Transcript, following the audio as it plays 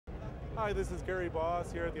Hi, this is Gary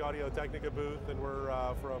Boss here at the Audio-Technica booth, and we're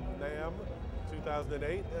from NAMM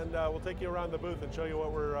 2008, and we'll take you around the booth and show you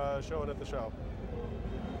what we're showing at the show.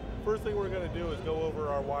 First thing we're going to do is go over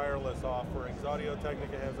our wireless offerings.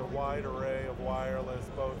 Audio-Technica has a wide array of wireless,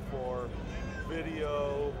 both for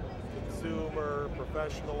video, consumer,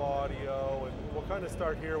 professional audio, and we'll kind of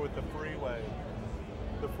start here with the Freeway.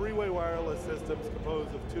 The Freeway wireless system is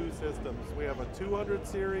composed of two systems. We have a 200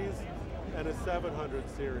 series and a 700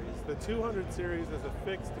 series. The 200 series is a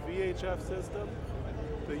fixed VHF system.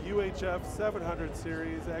 The UHF 700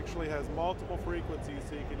 series actually has multiple frequencies,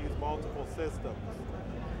 so you can use multiple systems.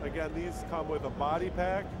 Again, these come with a body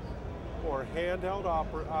pack or handheld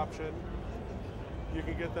option. You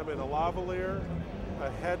can get them in a lavalier,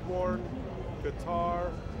 a head-worn, guitar,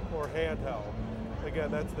 or handheld.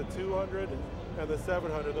 Again, that's the 200 and the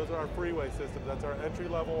 700. Those are our Freeway systems. That's our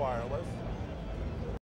entry-level wireless.